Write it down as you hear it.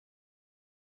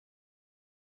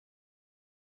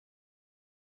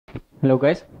Hello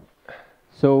guys.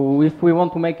 So if we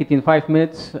want to make it in 5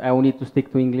 minutes, I will need to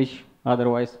stick to English.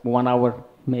 Otherwise, 1 hour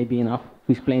may be enough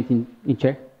to explain it in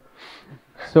Czech.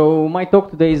 So my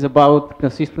talk today is about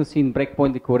consistency in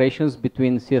breakpoint declarations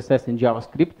between CSS and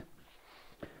JavaScript.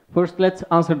 First, let's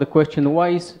answer the question, why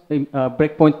is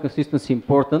breakpoint consistency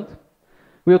important?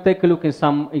 We'll take a look at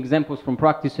some examples from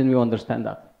practice and we'll understand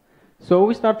that. So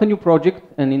we start a new project,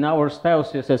 and in our style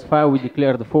CSS file, we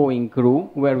declare the following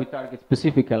rule where we target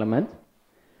specific element.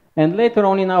 And later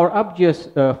on in our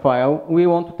app.js file, we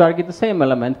want to target the same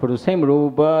element for the same rule,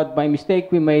 but by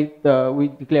mistake we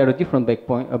declare a different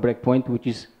breakpoint, which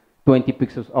is 20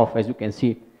 pixels off, as you can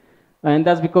see. And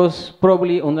that's because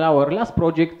probably on our last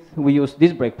project, we used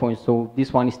this breakpoint, so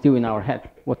this one is still in our head.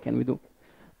 What can we do?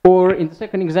 Or in the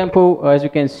second example, as you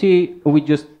can see, we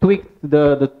just tweaked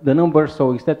the number,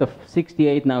 so instead of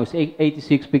 68, now it's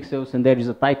 86 pixels, and there is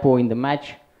a typo in the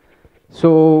match.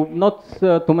 So not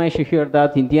to mention here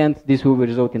that in the end, this will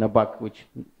result in a bug, which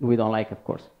we don't like, of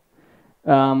course.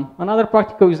 Another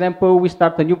practical example, we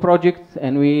start a new project,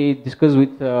 and we discuss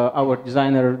with our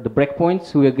designer the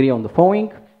breakpoints. We agree on the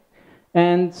following.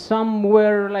 And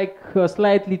somewhere like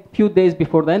slightly few days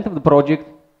before the end of the project,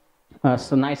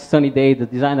 it's a nice sunny day, the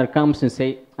designer comes and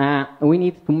say, we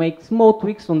need to make small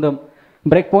tweaks on the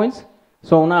breakpoints.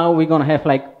 So now we're going to have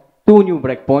like 2 new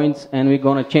breakpoints, and we're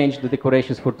going to change the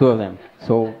decorations for 2 of them.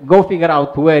 So go figure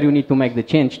out where you need to make the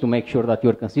change to make sure that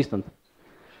you're consistent.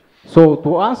 So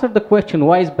to answer the question,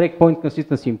 why is breakpoint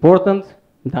consistency important?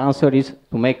 The answer is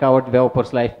to make our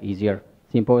developers' life easier.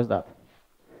 Simple as that.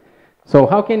 So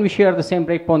how can we share the same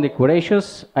breakpoint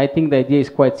declarations? I think the idea is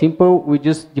quite simple. We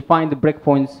just define the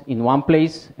breakpoints in one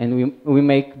place, and we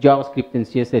make JavaScript and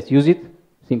CSS use it.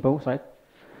 Simple, right?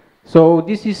 So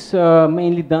this is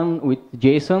mainly done with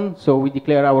JSON. So we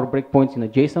declare our breakpoints in a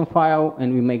JSON file,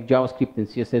 and we make JavaScript and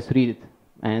CSS read it.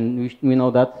 And we know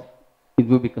that it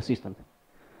will be consistent.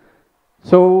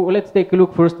 So let's take a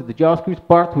look first at the JavaScript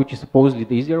part, which is supposedly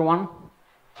the easier one.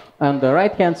 On the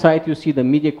right-hand side, you see the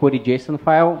media query JSON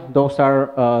file. Those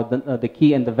are the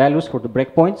key and the values for the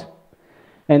breakpoints.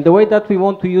 And the way that we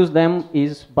want to use them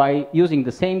is by using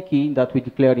the same key that we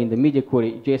declare in the media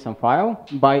query JSON file,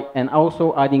 and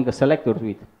also adding a selector to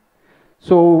it.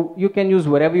 So you can use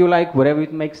wherever you like, wherever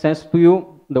it makes sense to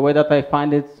you. The way that I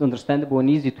find it understandable and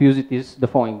easy to use it is the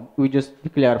following. We just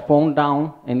declare phone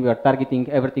down, and we are targeting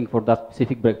everything for that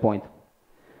specific breakpoint.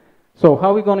 So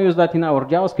how are we going to use that in our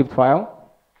JavaScript file?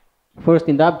 First,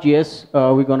 in the app.js,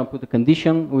 we're going to put a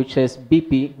condition which says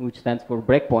BP, which stands for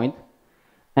breakpoint.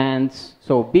 And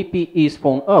so BP is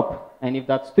phone up, and if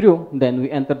that's true, then we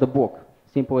enter the block.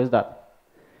 Simple as that.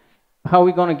 How are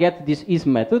we going to get this is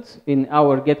method? In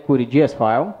our getQuery.js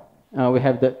file,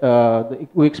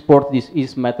 we export this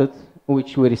is method,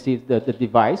 which we receive the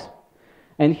device.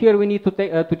 And here we need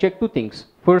to check 2 things.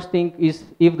 First thing is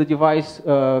if the device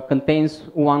contains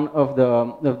one of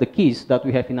the keys that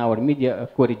we have in our media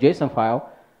query JSON file.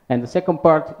 And the second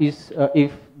part is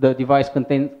if the device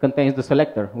contains the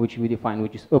selector, which we define,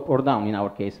 which is up or down in our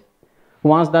case.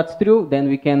 Once that's true, then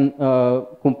we can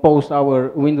compose our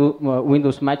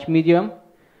Windows match medium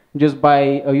just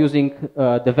by using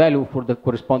the value for the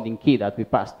corresponding key that we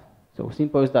passed. So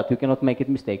simple as that. You cannot make it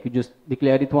mistake. You just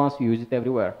declare it once, you use it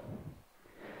everywhere.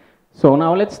 So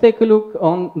now let's take a look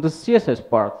on the CSS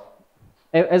part.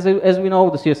 As we know,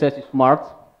 the CSS is smart.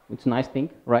 It's a nice thing,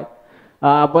 right?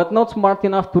 But not smart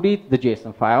enough to read the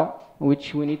JSON file,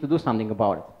 which we need to do something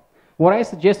about it. What I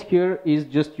suggest here is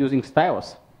just using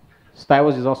stylus.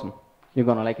 Stylus is awesome. You're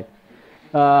going to like it.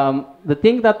 The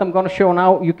thing that I'm going to show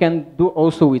now, you can do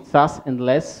also with SAS and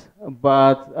less,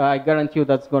 but I guarantee you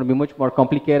that's going to be much more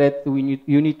complicated.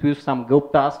 You need to use some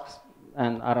gulp tasks,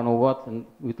 and I don't know what, and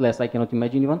with less I cannot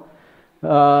imagine even.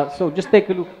 So just take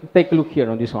a look here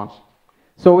on this one.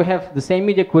 So we have the same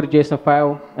media query JSON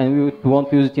file, and we want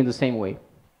to use it in the same way.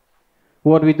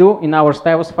 What we do in our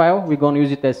stylus file, we're going to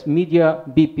use it as media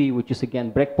BP, which is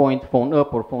again breakpoint, phone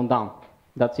up or phone down.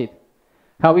 That's it.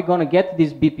 How are we going to get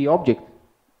this BP object?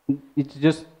 It's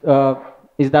just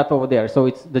is that over there. So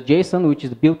it's the JSON, which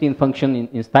is the built-in function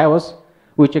in stylus,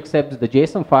 which accepts the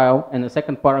JSON file, and the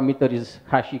second parameter is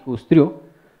hash equals true.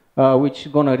 Which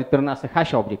is going to return us a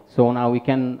hash object. So now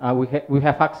we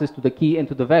have access to the key and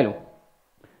to the value.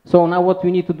 So now what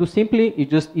we need to do simply is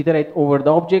just iterate over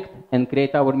the object and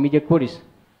create our media queries.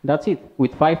 That's it.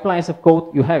 With 5 lines of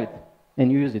code, you have it,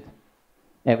 and you use it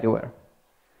everywhere.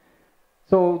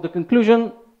 So the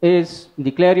conclusion is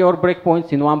declare your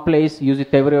breakpoints in one place, use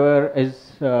it everywhere,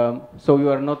 so you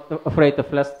are not afraid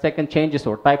of last-second changes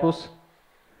or typos.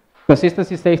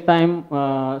 Consistency saves time,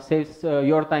 saves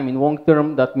your time in long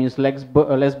term. That means less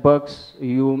bugs.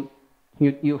 You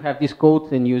You have this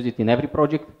code and use it in every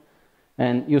project.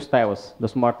 And use Stylus, the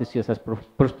smartest CSS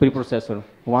preprocessor.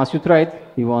 Once you try it,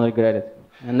 you won't regret it.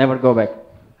 And never go back.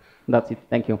 That's it.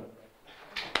 Thank you.